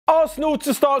Arsenal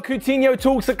to start Coutinho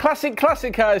talks. A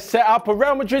Klassiker is set up. A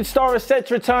Real Madrid star is set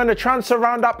to return. A transfer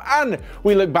roundup, and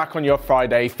we look back on your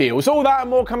Friday feels. All that and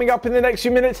more coming up in the next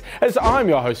few minutes. As I'm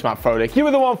your host Matt Froelich, you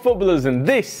are the Onefootballers, and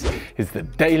this is the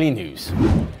Daily News.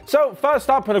 So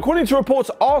first up, and according to reports,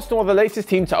 Arsenal are the latest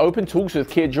team to open talks with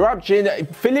Kia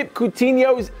Joorabchian, Philippe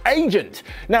Coutinho's agent.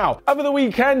 Now, over the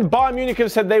weekend, Bayern Munich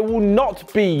have said they will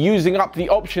not be using up the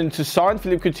option to sign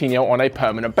Philippe Coutinho on a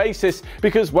permanent basis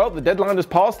because, well, the deadline has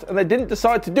passed and they didn't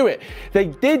decide to do it. They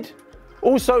did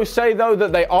also say, though,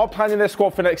 that they are planning their squad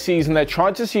for next season. They're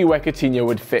trying to see where Coutinho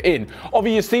would fit in.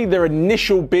 Obviously, their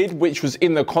initial bid, which was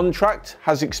in the contract,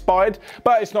 has expired,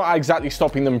 but it's not exactly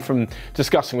stopping them from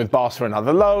discussing with Barca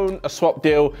another loan, a swap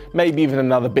deal, maybe even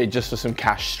another bid just for some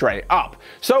cash straight up.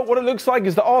 So what it looks like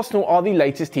is that Arsenal are the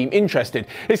latest team interested.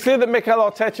 It's clear that Mikel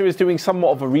Arteta is doing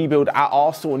somewhat of a rebuild at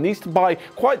Arsenal and needs to buy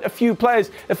quite a few players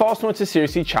if Arsenal are to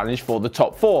seriously challenge for the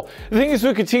top four. The thing is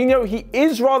with Coutinho, he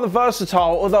is rather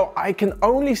versatile, although I can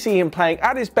only see him playing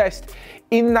at his best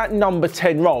in that number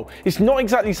 10 role. It's not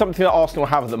exactly something that Arsenal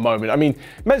have at the moment. I mean,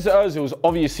 Mesut Ozil is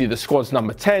obviously the squad's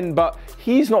number 10, but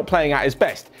he's not playing at his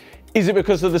best. Is it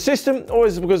because of the system, or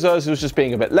is it because Ozil's just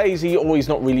being a bit lazy, or he's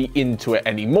not really into it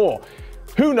anymore?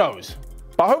 Who knows?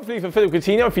 But hopefully for Philippe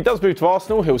Coutinho, if he does move to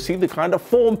Arsenal, he'll see the kind of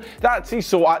form that he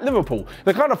saw at Liverpool.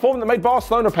 The kind of form that made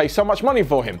Barcelona pay so much money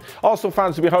for him. Arsenal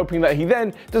fans will be hoping that he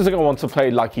then doesn't go on to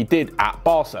play like he did at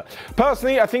Barca.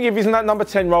 Personally, I think if he's in that number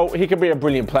 10 role, he could be a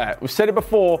brilliant player. We've said it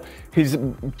before, he's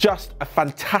just a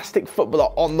fantastic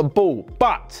footballer on the ball.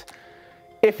 But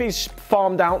if he's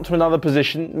farmed out to another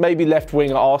position, maybe left wing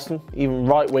at Arsenal, even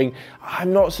right wing,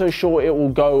 I'm not so sure it will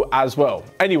go as well.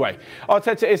 Anyway,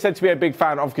 Arteta is said to be a big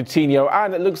fan of Coutinho,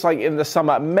 and it looks like in the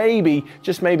summer, maybe,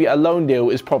 just maybe, a loan deal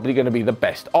is probably going to be the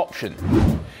best option.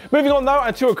 Moving on though,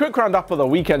 and to a quick roundup of the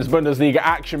weekend's Bundesliga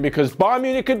action, because Bayern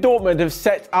Munich and Dortmund have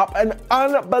set up an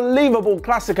unbelievable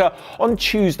Klassiker on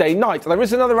Tuesday night. There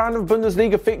is another round of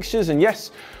Bundesliga fixtures, and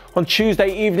yes, on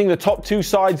Tuesday evening, the top two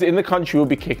sides in the country will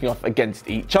be kicking off against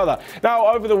each other. Now,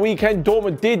 over the weekend,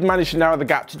 Dortmund did manage to narrow the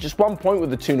gap to just 1 point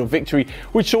with a 2-0 victory,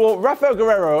 which saw Rafael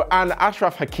Guerreiro and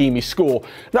Achraf Hakimi score.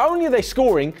 Not only are they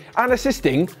scoring and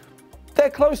assisting, they're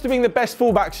close to being the best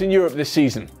fullbacks in Europe this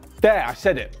season. There, I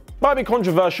said it. Might be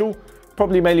controversial,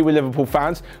 probably mainly with Liverpool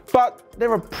fans, but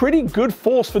they're a pretty good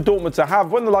force for Dortmund to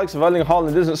have when the likes of Erling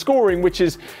Haaland isn't scoring, which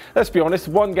is, let's be honest,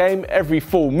 one game every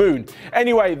full moon.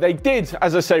 Anyway, they did,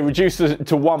 as I say, reduce it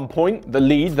to 1 point, the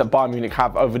lead that Bayern Munich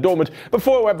have over Dortmund,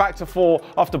 before it went back to 4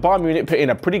 after Bayern Munich put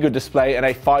in a pretty good display and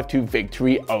a 5-2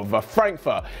 victory over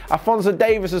Frankfurt. Alphonso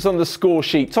Davies is on the score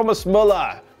sheet, Thomas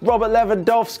Müller, Robert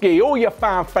Lewandowski, all your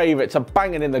fan favourites are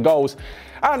banging in the goals.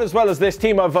 And as well as this,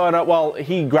 Timo Werner, well,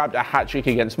 he grabbed a hat-trick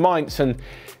against Mainz, and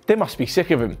they must be sick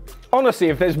of him. Honestly,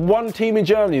 if there's one team in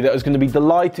Germany that is going to be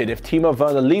delighted if Timo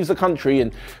Werner leaves the country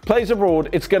and plays abroad,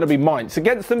 it's going to be Mainz.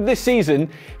 Against them this season,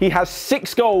 he has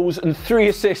 6 goals and 3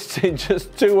 assists in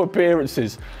just 2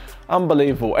 appearances.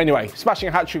 Unbelievable. Anyway, smashing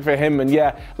a hat-trick for him, and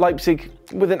yeah, Leipzig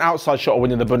with an outside shot of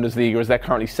winning the Bundesliga as they're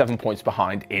currently 7 points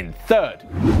behind in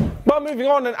 3rd. But moving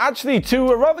on, and actually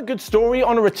to a rather good story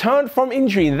on a return from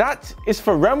injury. That is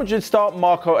for Real Madrid star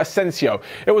Marco Asensio.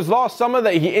 It was last summer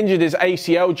that he injured his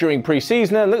ACL during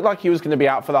pre-season and it looked like he was going to be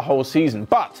out for the whole season.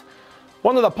 But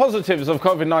one of the positives of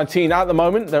COVID-19 at the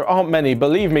moment, there aren't many,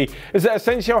 believe me, is that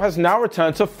Asensio has now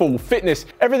returned to full fitness.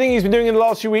 Everything he's been doing in the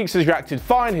last few weeks has reacted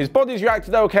fine, his body's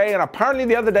reacted okay, and apparently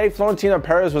the other day Florentino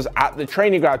Perez was at the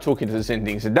training ground talking to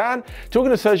Zinedine Zidane, talking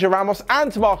to Sergio Ramos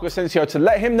and to Marco Asensio to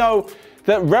let him know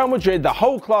that Real Madrid, the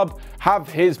whole club, have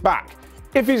his back.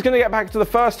 If he's going to get back to the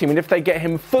first team and if they get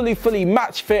him fully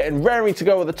match fit and raring to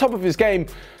go at the top of his game,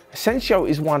 Asensio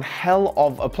is one hell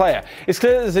of a player. It's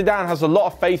clear that Zidane has a lot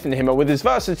of faith in him, and with his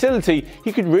versatility,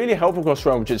 he could really help across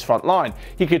Real Madrid's front line.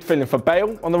 He could fill in for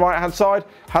Bale on the right-hand side,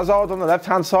 Hazard on the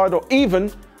left-hand side, or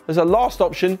even, as a last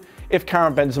option, if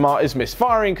Karim Benzema is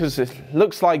misfiring, because it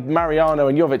looks like Mariano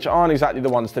and Jovic aren't exactly the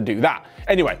ones to do that.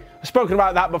 Anyway, I've spoken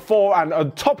about that before, and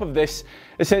on top of this,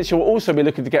 Asensio will also be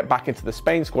looking to get back into the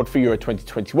Spain squad for Euro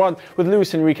 2021, with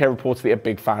Luis Enrique reportedly a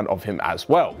big fan of him as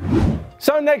well.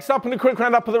 So next up, in a quick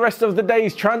roundup of the rest of the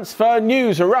day's transfer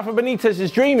news, Rafa Benitez is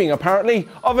dreaming, apparently,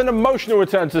 of an emotional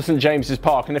return to St James's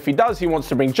Park, and if he does, he wants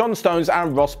to bring John Stones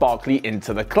and Ross Barkley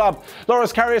into the club.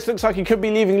 Loris Karius looks like he could be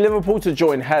leaving Liverpool to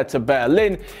join Hertha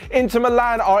Berlin. Inter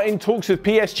Milan are in talks with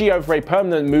PSG over a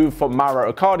permanent move for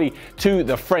Mauro Icardi to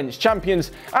the French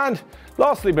champions, and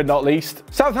lastly but not least,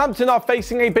 Southampton are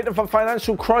facing a bit of a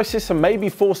financial crisis and may be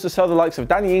forced to sell the likes of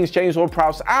Danny Ings, James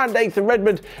Ward-Prowse and Nathan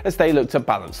Redmond as they look to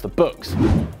balance the books.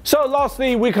 So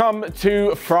lastly, we come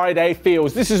to Friday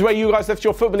Feels. This is where you guys left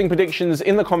your footballing predictions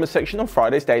in the comment section on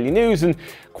Friday's Daily News, and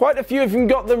quite a few of them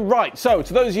got them right. So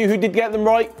to those of you who did get them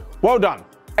right, well done.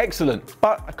 Excellent,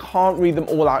 but I can't read them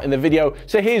all out in the video,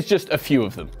 so here's just a few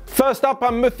of them. First up,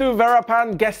 Muthu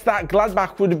Verapan guessed that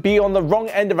Gladbach would be on the wrong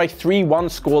end of a 3-1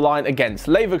 scoreline against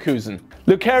Leverkusen.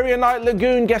 Lucaria Knight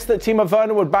Lagoon guessed that Timo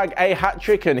Werner would bag a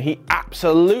hat-trick, and he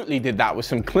absolutely did that with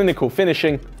some clinical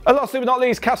finishing. And lastly but not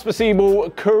least, Kasper Siebel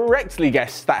correctly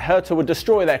guessed that Hertha would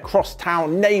destroy their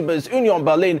cross-town neighbours Union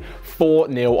Berlin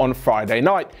 4-0 on Friday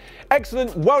night.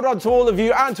 Excellent, well done to all of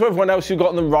you and to everyone else who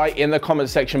got them right in the comment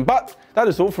section. But that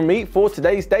is all from me for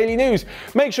today's Daily News.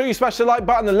 Make sure you smash the like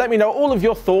button and let me know all of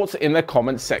your thoughts in the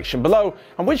comments section below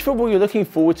and which football you're looking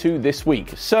forward to this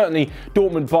week. Certainly,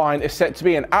 Dortmund Bayern is set to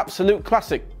be an absolute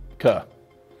Klassiker.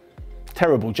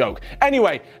 Terrible joke.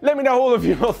 Anyway, let me know all of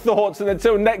your thoughts, and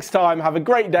until next time, have a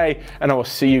great day and I will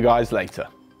see you guys later.